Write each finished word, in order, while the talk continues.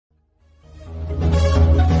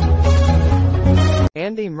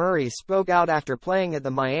Andy Murray spoke out after playing at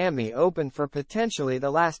the Miami Open for potentially the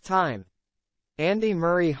last time. Andy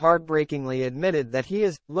Murray heartbreakingly admitted that he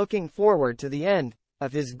is looking forward to the end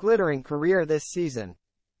of his glittering career this season.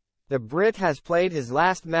 The Brit has played his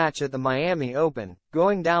last match at the Miami Open,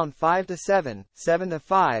 going down 5-7,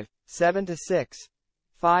 7-5, 7-6,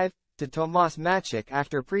 5, to Tomas Machac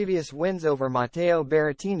after previous wins over Matteo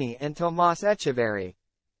Berrettini and Tomas Echeverry.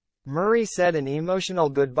 Murray said an emotional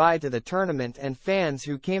goodbye to the tournament and fans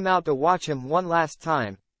who came out to watch him one last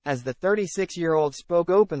time, as the 36-year-old spoke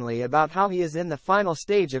openly about how he is in the final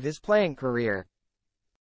stage of his playing career.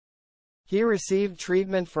 He received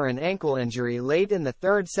treatment for an ankle injury late in the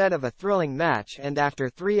third set of a thrilling match, and after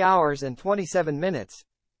 3 hours and 27 minutes,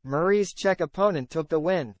 Murray's Czech opponent took the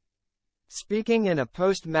win. Speaking in a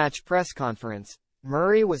post-match press conference,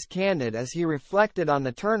 Murray was candid as he reflected on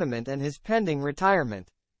the tournament and his pending retirement.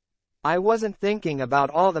 "I wasn't thinking about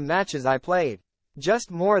all the matches I played. Just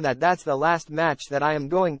more that's the last match that I am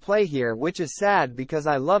going play here, which is sad because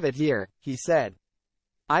I love it here," he said.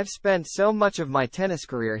 "I've spent so much of my tennis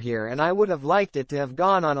career here and I would have liked it to have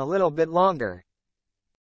gone on a little bit longer.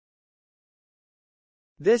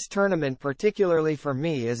 This tournament, particularly for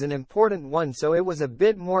me, is an important one, so it was a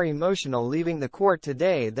bit more emotional leaving the court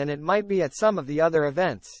today than it might be at some of the other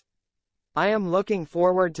events. I am looking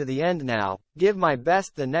forward to the end now, give my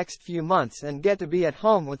best the next few months and get to be at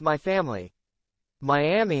home with my family.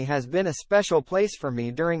 Miami has been a special place for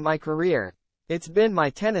me during my career. It's been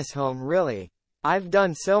my tennis home, really. I've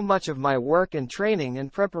done so much of my work and training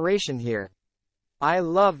and preparation here. I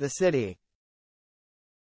love the city."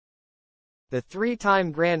 The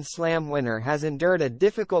three-time Grand Slam winner has endured a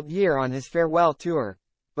difficult year on his farewell tour,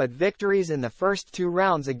 but victories in the first 2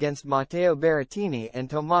 rounds against Matteo Berrettini and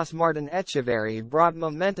Tomas Martin Echeverry brought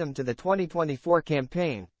momentum to the 2024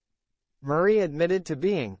 campaign. Murray admitted to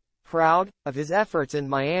being proud of his efforts in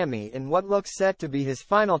Miami in what looks set to be his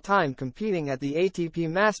final time competing at the ATP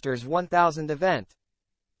Masters 1000 event.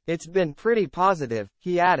 "It's been pretty positive,"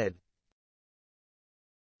 he added.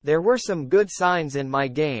 "There were some good signs in my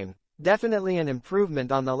game, definitely an improvement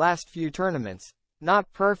on the last few tournaments.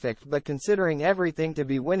 Not perfect, but considering everything, to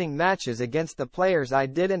be winning matches against the players I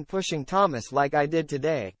did and pushing Thomas like I did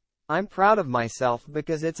today. I'm proud of myself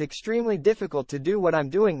because it's extremely difficult to do what I'm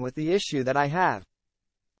doing with the issue that I have."